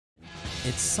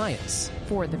It's science.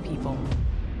 For the people.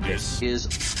 This is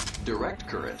Direct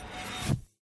Current.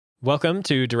 Welcome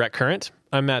to Direct Current.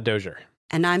 I'm Matt Dozier.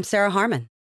 And I'm Sarah Harmon.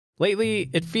 Lately,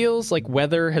 it feels like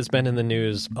weather has been in the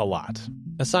news a lot.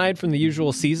 Aside from the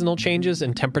usual seasonal changes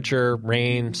in temperature,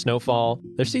 rain, snowfall,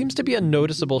 there seems to be a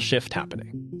noticeable shift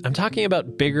happening. I'm talking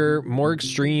about bigger, more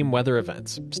extreme weather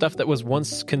events, stuff that was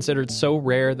once considered so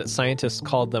rare that scientists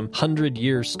called them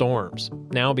 100-year storms,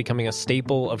 now becoming a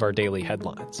staple of our daily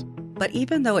headlines. But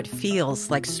even though it feels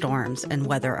like storms and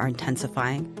weather are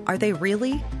intensifying, are they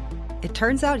really? It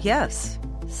turns out yes.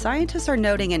 Scientists are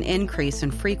noting an increase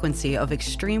in frequency of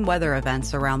extreme weather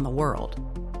events around the world.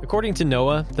 According to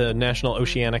NOAA, the National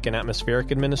Oceanic and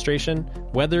Atmospheric Administration,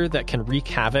 weather that can wreak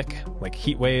havoc, like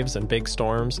heat waves and big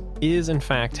storms, is in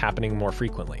fact happening more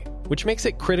frequently, which makes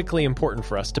it critically important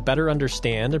for us to better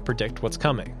understand and predict what's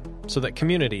coming, so that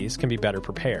communities can be better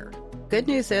prepared. Good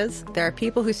news is, there are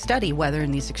people who study weather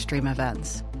in these extreme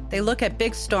events. They look at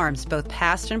big storms, both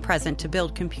past and present, to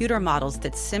build computer models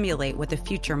that simulate what the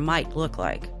future might look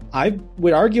like. I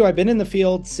would argue I've been in the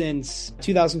field since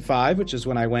 2005, which is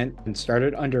when I went and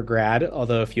started undergrad.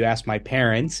 Although if you ask my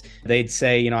parents, they'd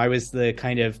say, I was the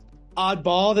kind of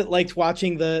oddball that liked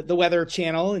watching the Weather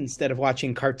Channel instead of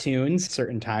watching cartoons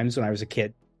certain times when I was a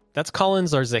kid. That's Colin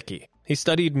Zarzycki. He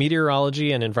studied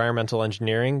meteorology and environmental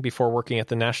engineering before working at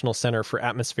the National Center for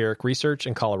Atmospheric Research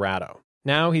in Colorado.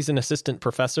 Now he's an assistant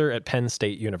professor at Penn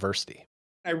State University.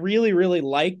 I really, really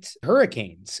liked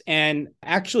hurricanes. And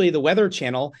actually, the Weather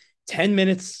Channel, 10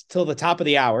 minutes till the top of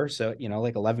the hour, so,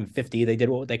 like 11:50, they did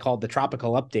what they called the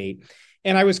tropical update.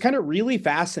 And I was kind of really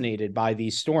fascinated by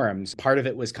these storms. Part of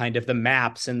it was kind of the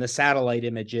maps and the satellite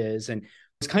images. And it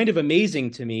was kind of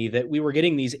amazing to me that we were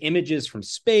getting these images from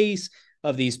space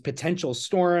of these potential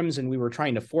storms, and we were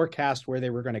trying to forecast where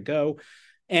they were going to go.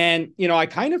 And, I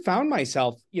kind of found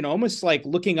myself, almost like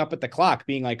looking up at the clock,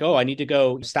 being like, oh, I need to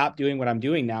go stop doing what I'm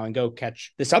doing now and go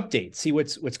catch this update, see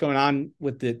what's going on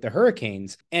with the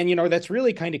hurricanes. And, that's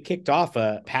really kind of kicked off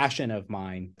a passion of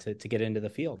mine to get into the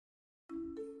field.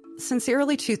 Since the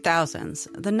early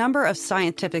 2000s, the number of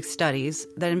scientific studies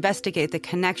that investigate the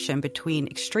connection between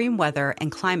extreme weather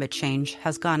and climate change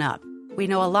has gone up. We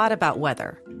know a lot about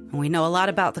weather, and we know a lot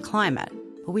about the climate.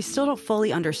 But we still don't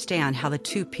fully understand how the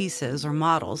two pieces or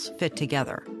models fit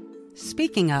together.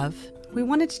 Speaking of, we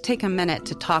wanted to take a minute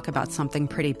to talk about something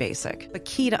pretty basic, but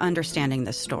key to understanding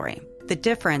this story: the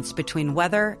difference between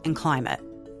weather and climate.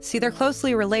 See, they're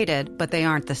closely related, but they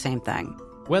aren't the same thing.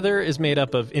 Weather is made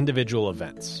up of individual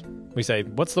events. We say,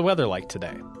 what's the weather like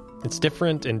today? It's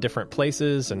different in different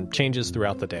places and changes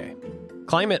throughout the day.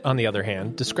 Climate, on the other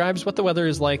hand, describes what the weather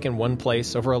is like in one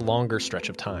place over a longer stretch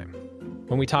of time.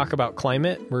 When we talk about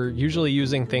climate, we're usually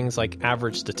using things like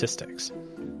average statistics.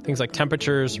 Things like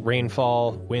temperatures,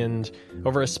 rainfall, wind,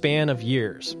 over a span of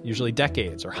years, usually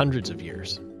decades or hundreds of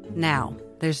years. Now,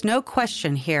 there's no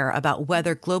question here about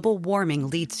whether global warming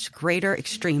leads to greater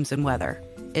extremes in weather.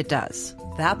 It does.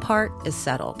 That part is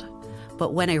settled.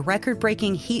 But when a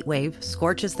record-breaking heat wave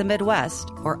scorches the Midwest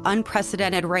or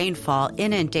unprecedented rainfall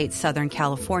inundates Southern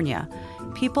California,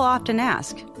 people often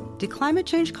ask, did climate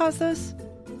change cause this?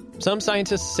 Some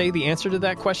scientists say the answer to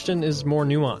that question is more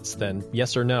nuanced than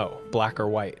yes or no, black or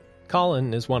white.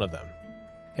 Colin is one of them.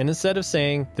 And instead of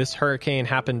saying this hurricane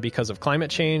happened because of climate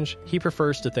change, he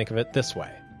prefers to think of it this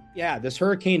way. Yeah, this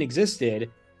hurricane existed,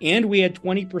 and we had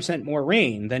 20% more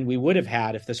rain than we would have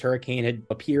had if this hurricane had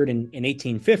appeared in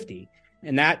 1850.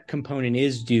 And that component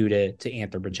is due to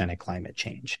anthropogenic climate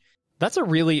change. That's a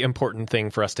really important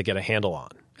thing for us to get a handle on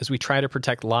as we try to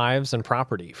protect lives and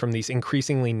property from these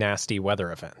increasingly nasty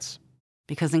weather events.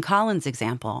 Because in Colin's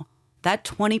example, that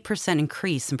 20%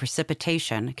 increase in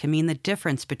precipitation can mean the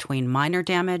difference between minor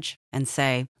damage and,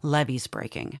 say, levees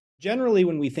breaking. Generally,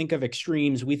 when we think of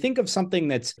extremes, we think of something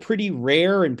that's pretty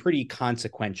rare and pretty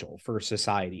consequential for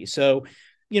society. So,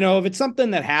 if it's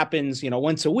something that happens,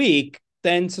 once a week,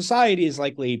 then society is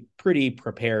likely pretty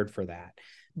prepared for that.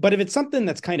 But if it's something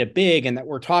that's kind of big and that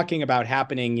we're talking about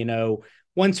happening,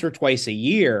 once or twice a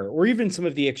year, or even some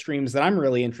of the extremes that I'm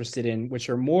really interested in, which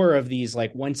are more of these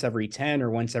like once every 10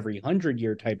 or once every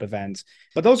 100-year type events.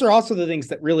 But those are also the things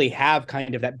that really have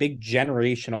kind of that big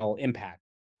generational impact.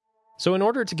 So in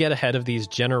order to get ahead of these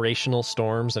generational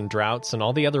storms and droughts and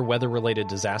all the other weather-related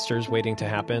disasters waiting to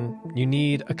happen, you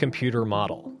need a computer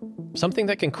model. Something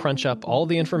that can crunch up all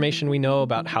the information we know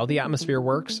about how the atmosphere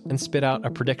works and spit out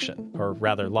a prediction, or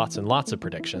rather lots and lots of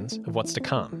predictions, of what's to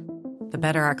come. The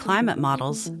better our climate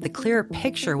models, the clearer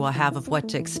picture we'll have of what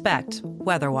to expect,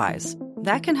 weather-wise.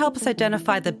 That can help us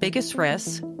identify the biggest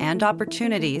risks and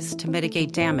opportunities to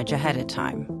mitigate damage ahead of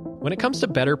time. When it comes to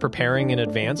better preparing in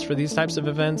advance for these types of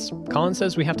events, Colin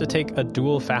says we have to take a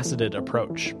dual-faceted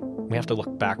approach. We have to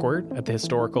look backward at the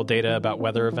historical data about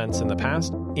weather events in the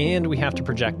past, and we have to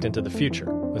project into the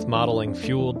future with modeling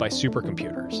fueled by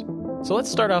supercomputers. So let's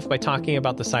start off by talking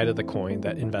about the side of the coin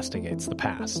that investigates the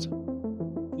past.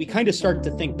 We kind of start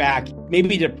to think back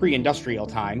maybe to pre-industrial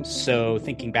times, so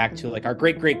thinking back to like our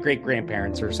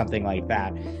great-great-great-grandparents or something like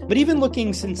that. But even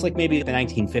looking since like maybe the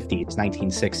 1950s,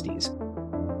 1960s.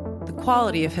 The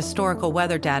quality of historical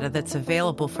weather data that's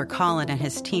available for Colin and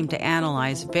his team to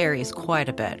analyze varies quite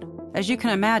a bit. As you can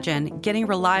imagine, getting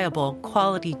reliable,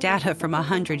 quality data from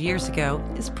 100 years ago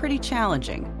is pretty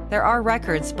challenging. There are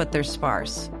records, but they're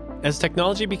sparse. As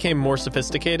technology became more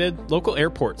sophisticated, local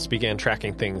airports began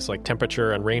tracking things like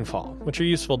temperature and rainfall, which are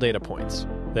useful data points.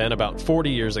 Then, about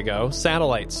 40 years ago,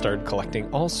 satellites started collecting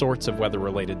all sorts of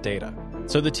weather-related data.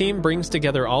 So the team brings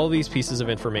together all of these pieces of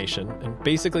information, and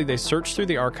basically they search through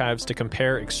the archives to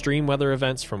compare extreme weather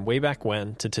events from way back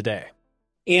when to today.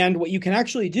 And what you can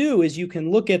actually do is you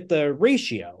can look at the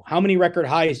ratio. How many record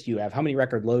highs do you have? How many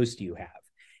record lows do you have?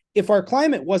 If our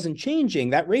climate wasn't changing,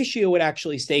 that ratio would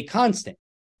actually stay constant.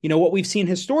 You know, what we've seen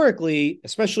historically,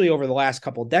 especially over the last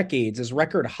couple decades, is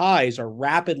record highs are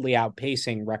rapidly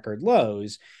outpacing record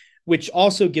lows, which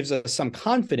also gives us some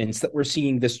confidence that we're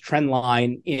seeing this trend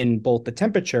line in both the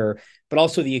temperature, but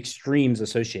also the extremes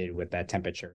associated with that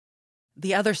temperature.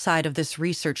 The other side of this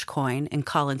research coin in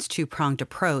Colin's two-pronged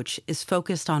approach is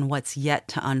focused on what's yet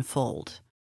to unfold.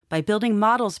 By building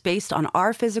models based on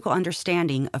our physical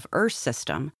understanding of Earth's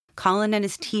system, Colin and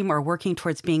his team are working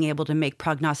towards being able to make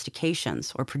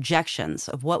prognostications or projections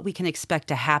of what we can expect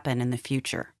to happen in the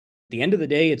future. At the end of the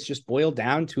day, it's just boiled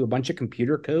down to a bunch of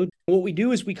computer code. What we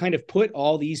do is we kind of put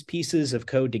all these pieces of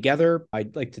code together.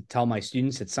 I'd like to tell my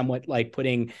students it's somewhat like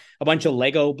putting a bunch of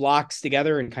Lego blocks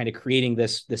together and kind of creating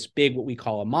this big, what we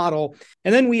call a model.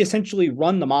 And then we essentially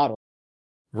run the model.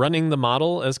 Running the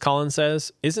model, as Colin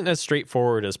says, isn't as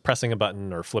straightforward as pressing a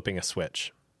button or flipping a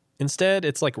switch. Instead,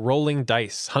 it's like rolling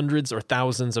dice hundreds or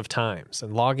thousands of times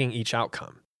and logging each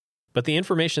outcome. But the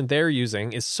information they're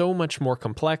using is so much more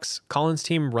complex, Colin's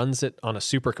team runs it on a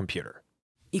supercomputer.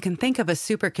 You can think of a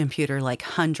supercomputer like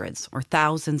hundreds or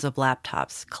thousands of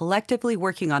laptops collectively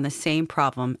working on the same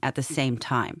problem at the same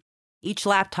time. Each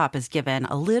laptop is given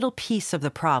a little piece of the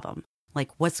problem,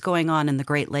 like what's going on in the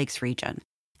Great Lakes region.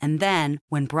 And then,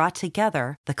 when brought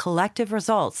together, the collective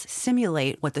results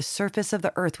simulate what the surface of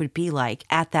the Earth would be like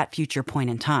at that future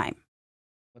point in time.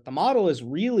 What the model is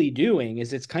really doing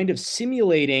is it's kind of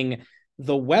simulating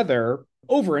the weather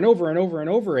over and over and over and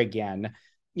over again,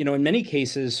 you know, in many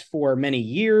cases for many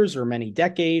years or many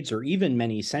decades or even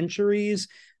many centuries.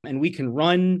 And we can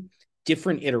run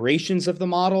different iterations of the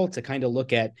model to kind of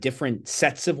look at different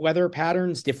sets of weather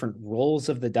patterns, different rolls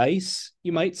of the dice,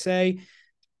 you might say.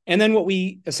 And then what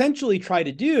we essentially try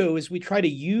to do is we try to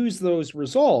use those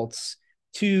results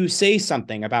to say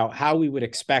something about how we would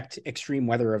expect extreme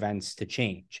weather events to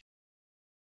change.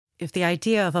 If the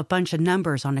idea of a bunch of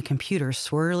numbers on a computer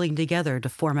swirling together to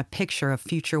form a picture of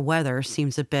future weather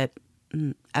seems a bit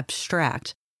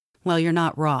abstract, well, you're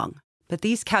not wrong. But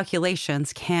these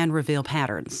calculations can reveal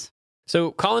patterns.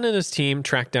 So Colin and his team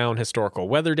track down historical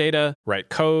weather data, write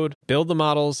code, build the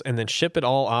models, and then ship it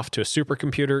all off to a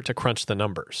supercomputer to crunch the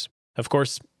numbers. Of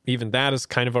course, even that is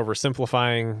kind of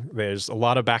oversimplifying. There's a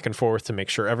lot of back and forth to make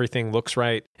sure everything looks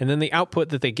right. And then the output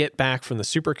that they get back from the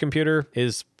supercomputer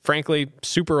is, frankly,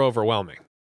 super overwhelming.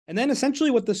 And then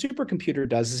essentially what the supercomputer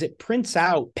does is it prints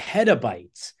out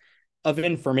petabytes of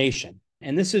information.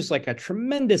 And this is like a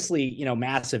tremendously,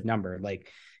 massive number. Like,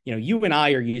 you and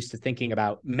I are used to thinking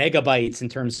about megabytes in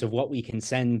terms of what we can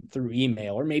send through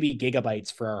email, or maybe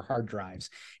gigabytes for our hard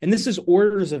drives. And this is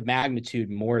orders of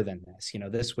magnitude more than this.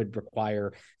 This would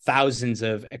require thousands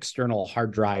of external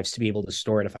hard drives to be able to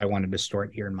store it if I wanted to store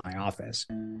it here in my office.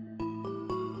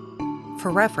 For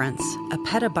reference, a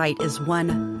petabyte is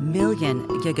 1 million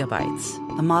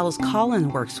gigabytes. The models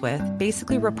Colin works with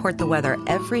basically report the weather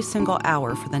every single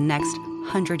hour for the next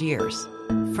 100 years.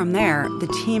 From there, the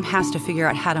team has to figure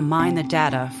out how to mine the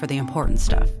data for the important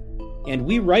stuff. And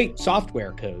we write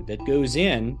software code that goes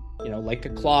in, like a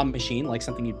claw machine, like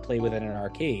something you'd play with in an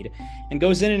arcade, and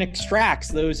goes in and extracts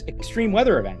those extreme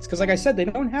weather events. Because like I said, they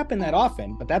don't happen that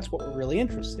often, but that's what we're really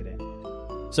interested in.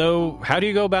 So how do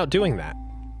you go about doing that?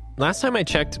 Last time I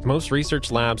checked, most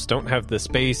research labs don't have the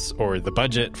space or the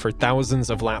budget for thousands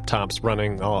of laptops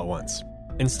running all at once.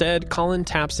 Instead, Colin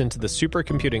taps into the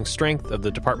supercomputing strength of the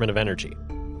Department of Energy.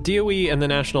 DOE and the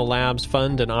national labs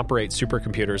fund and operate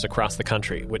supercomputers across the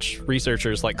country, which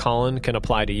researchers like Colin can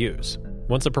apply to use.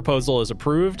 Once a proposal is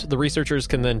approved, the researchers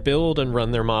can then build and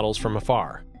run their models from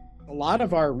afar. a lot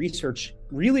of our research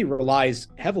really relies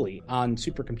heavily on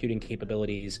supercomputing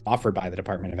capabilities offered by the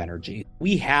Department of Energy.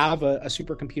 We have a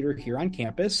supercomputer here on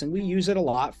campus, and we use it a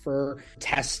lot for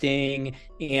testing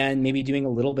and maybe doing a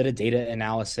little bit of data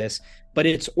analysis, but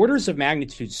it's orders of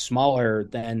magnitude smaller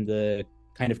than the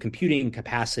kind of computing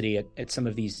capacity at some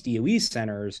of these DOE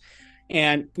centers.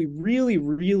 And we really,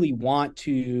 really want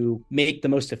to make the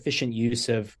most efficient use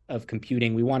of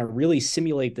computing. We want to really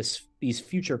simulate these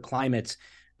future climates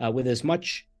with as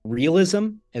much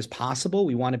realism as possible.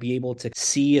 We want to be able to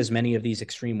see as many of these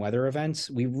extreme weather events.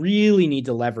 We really need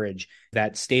to leverage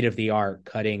that state-of-the-art,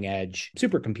 cutting-edge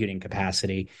supercomputing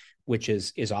capacity, which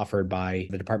is offered by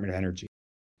the Department of Energy.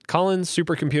 Colin's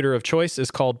supercomputer of choice is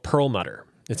called Perlmutter.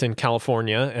 It's in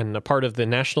California and a part of the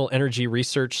National Energy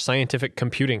Research Scientific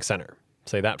Computing Center.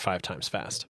 Say that 5 times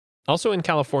fast. Also in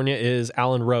California is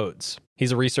Alan Rhoades.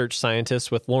 He's a research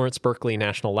scientist with Lawrence Berkeley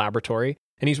National Laboratory,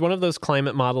 and he's one of those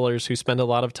climate modelers who spend a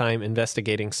lot of time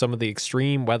investigating some of the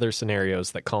extreme weather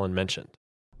scenarios that Colin mentioned.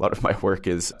 A lot of my work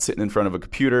is sitting in front of a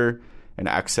computer and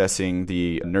accessing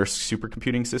the NERSC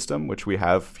supercomputing system, which we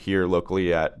have here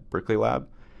locally at Berkeley Lab.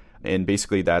 And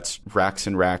basically that's racks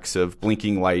and racks of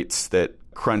blinking lights that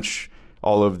crunch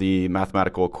all of the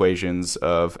mathematical equations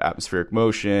of atmospheric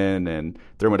motion and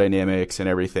thermodynamics and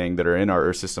everything that are in our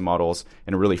Earth system models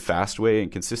in a really fast way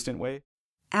and consistent way.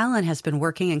 Alan has been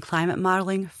working in climate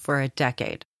modeling for a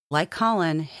decade. Like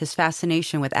Colin, his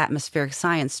fascination with atmospheric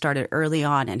science started early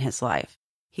on in his life.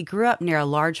 He grew up near a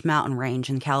large mountain range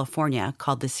in California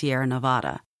called the Sierra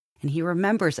Nevada, and he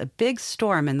remembers a big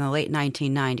storm in the late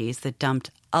 1990s that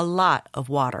dumped a lot of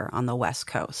water on the West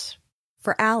Coast.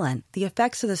 For Alan, the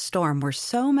effects of the storm were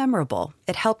so memorable,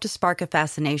 it helped to spark a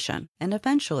fascination and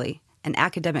eventually an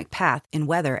academic path in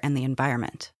weather and the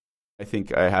environment. I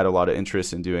think I had a lot of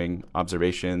interest in doing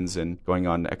observations and going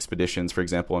on expeditions, for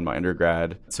example, in my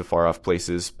undergrad to far off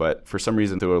places. But for some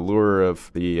reason, the allure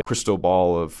of the crystal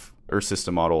ball of Earth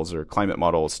system models or climate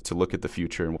models to look at the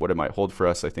future and what it might hold for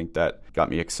us, I think that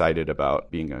got me excited about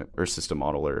being an Earth system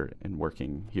modeler and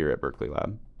working here at Berkeley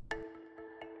Lab.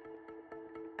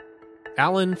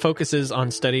 Alan focuses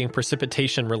on studying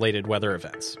precipitation-related weather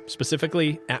events,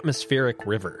 specifically atmospheric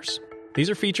rivers. These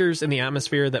are features in the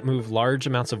atmosphere that move large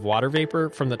amounts of water vapor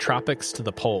from the tropics to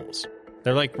the poles.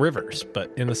 They're like rivers, but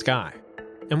in the sky.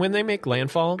 And when they make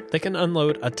landfall, they can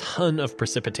unload a ton of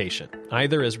precipitation,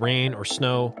 either as rain or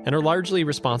snow, and are largely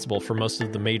responsible for most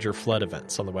of the major flood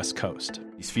events on the West Coast.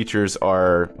 These features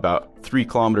are about 3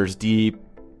 kilometers deep,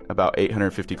 about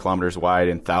 850 kilometers wide,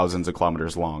 and thousands of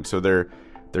kilometers long. So they're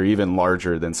even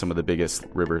larger than some of the biggest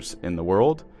rivers in the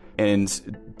world.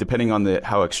 And depending on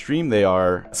how extreme they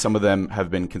are, some of them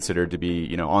have been considered to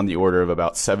be, on the order of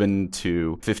about 7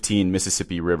 to 15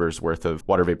 Mississippi rivers worth of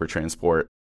water vapor transport.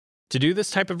 To do this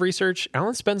type of research,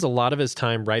 Alan spends a lot of his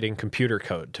time writing computer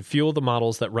code to fuel the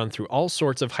models that run through all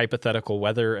sorts of hypothetical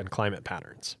weather and climate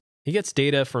patterns. He gets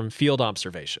data from field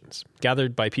observations,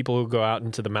 gathered by people who go out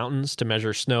into the mountains to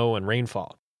measure snow and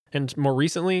rainfall, and more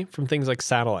recently, from things like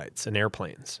satellites and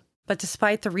airplanes. But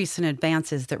despite the recent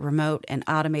advances that remote and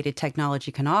automated technology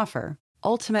can offer,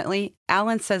 ultimately,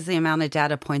 Alan says the amount of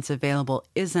data points available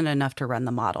isn't enough to run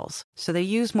the models. So they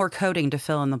use more coding to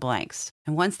fill in the blanks.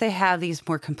 And once they have these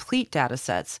more complete data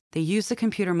sets, they use the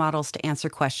computer models to answer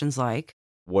questions like,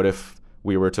 what if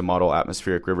we were to model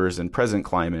atmospheric rivers in present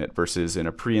climate versus in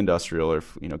a pre-industrial, or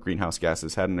if greenhouse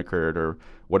gases hadn't occurred, or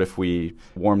what if we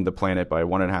warmed the planet by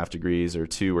 1.5 degrees or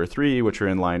 2 or 3, which are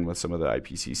in line with some of the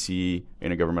IPCC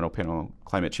Intergovernmental Panel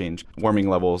climate change warming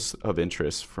levels of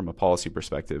interest from a policy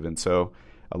perspective. And so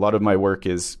a lot of my work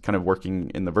is kind of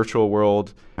working in the virtual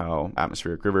world, how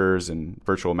atmospheric rivers and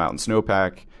virtual mountain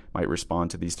snowpack might respond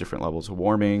to these different levels of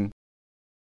warming.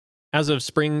 As of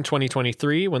spring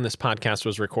 2023, when this podcast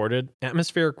was recorded,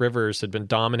 atmospheric rivers had been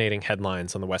dominating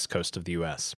headlines on the west coast of the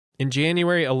U.S. In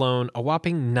January alone, a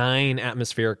whopping 9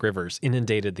 atmospheric rivers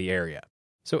inundated the area.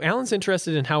 So Alan's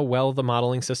interested in how well the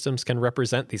modeling systems can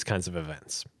represent these kinds of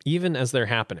events, even as they're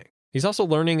happening. He's also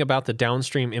learning about the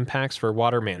downstream impacts for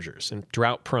water managers in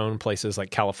drought-prone places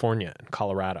like California and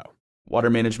Colorado.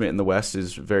 Water management in the West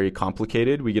is very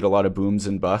complicated. We get a lot of booms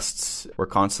and busts. We're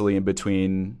constantly in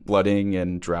between flooding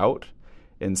and drought.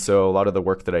 And so a lot of the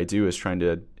work that I do is trying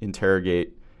to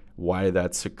interrogate why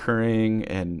that's occurring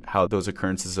and how those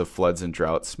occurrences of floods and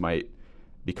droughts might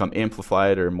become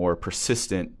amplified or more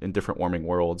persistent in different warming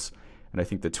worlds. And I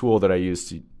think the tool that I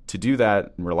use to do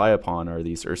that and rely upon are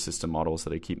these Earth system models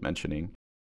that I keep mentioning.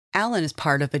 Alan is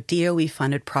part of a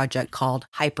DOE-funded project called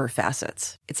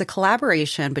Hyperfacets. It's a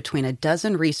collaboration between a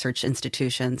dozen research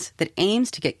institutions that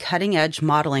aims to get cutting-edge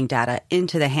modeling data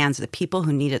into the hands of the people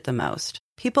who need it the most.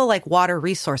 People like water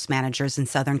resource managers in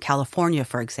Southern California,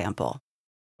 for example.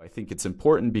 I think it's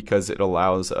important because it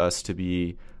allows us to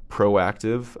be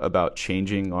proactive about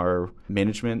changing our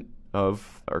management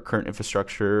of our current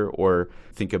infrastructure, or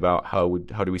think about how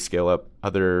do we scale up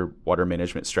other water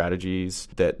management strategies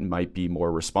that might be more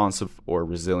responsive or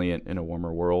resilient in a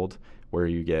warmer world, where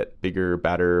you get bigger,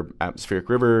 badder atmospheric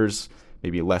rivers,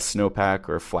 maybe less snowpack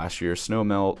or flashier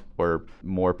snowmelt, or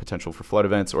more potential for flood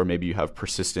events, or maybe you have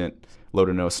persistent low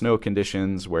to no snow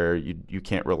conditions where you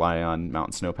can't rely on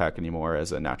mountain snowpack anymore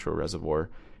as a natural reservoir.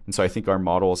 And so I think our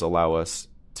models allow us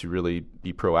to really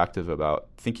be proactive about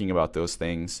thinking about those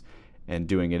things and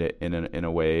doing it in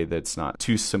a way that's not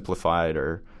too simplified,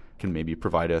 or can maybe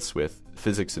provide us with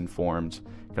physics-informed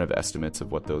kind of estimates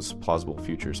of what those plausible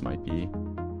futures might be.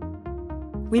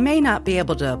 We may not be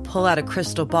able to pull out a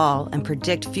crystal ball and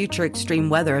predict future extreme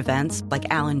weather events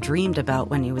like Alan dreamed about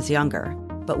when he was younger.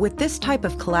 But with this type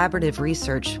of collaborative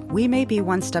research, we may be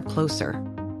one step closer.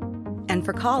 And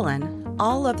for Colin,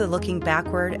 all of the looking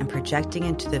backward and projecting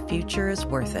into the future is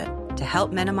worth it to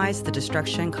help minimize the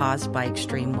destruction caused by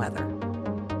extreme weather.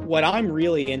 What I'm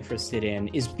really interested in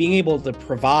is being able to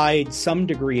provide some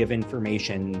degree of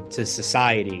information to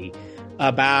society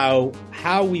about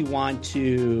how we want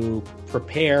to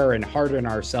prepare and harden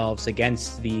ourselves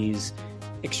against these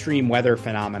extreme weather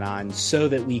phenomenon so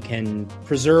that we can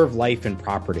preserve life and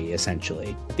property,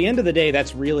 essentially. At the end of the day,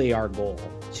 that's really our goal,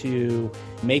 to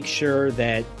make sure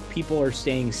that people are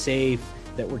staying safe,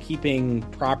 that we're keeping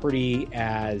property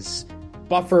as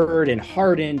buffered and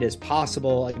hardened as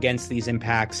possible against these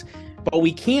impacts. But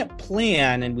we can't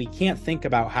plan and we can't think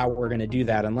about how we're going to do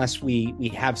that unless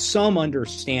we have some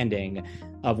understanding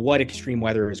of what extreme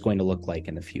weather is going to look like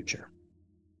in the future.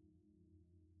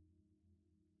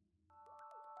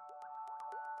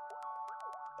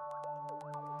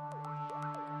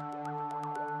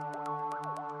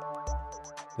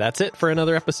 That's it for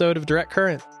another episode of Direct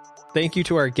Current. Thank you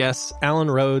to our guests, Alan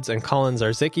Rhoades and Colin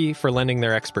Zarzycki, for lending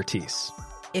their expertise.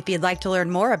 If you'd like to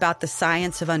learn more about the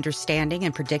science of understanding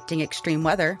and predicting extreme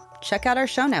weather, check out our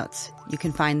show notes. You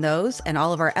can find those and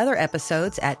all of our other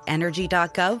episodes at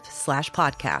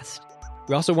energy.gov/podcast.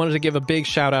 We also wanted to give a big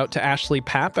shout out to Ashley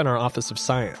Papp in our Office of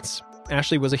Science.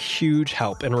 Ashley was a huge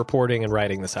help in reporting and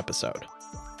writing this episode.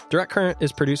 Direct Current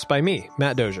is produced by me,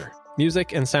 Matt Dozier.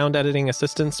 Music and sound editing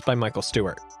assistance by Michael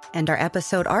Stewart. And our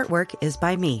episode artwork is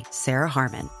by me, Sarah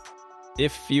Harmon.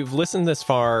 If you've listened this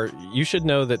far, you should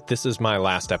know that this is my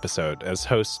last episode as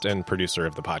host and producer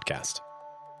of the podcast.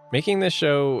 Making this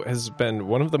show has been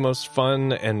one of the most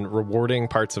fun and rewarding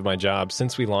parts of my job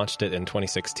since we launched it in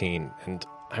 2016, and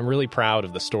I'm really proud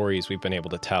of the stories we've been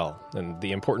able to tell and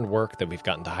the important work that we've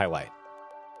gotten to highlight.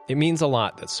 It means a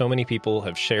lot that so many people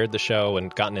have shared the show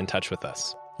and gotten in touch with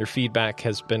us. Your feedback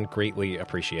has been greatly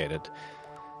appreciated.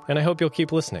 And I hope you'll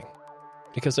keep listening,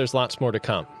 because there's lots more to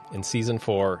come in Season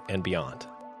 4 and beyond.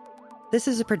 This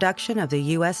is a production of the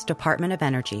U.S. Department of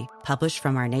Energy, published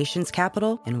from our nation's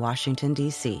capital in Washington,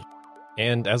 D.C.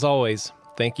 And as always,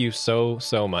 thank you so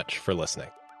much for listening.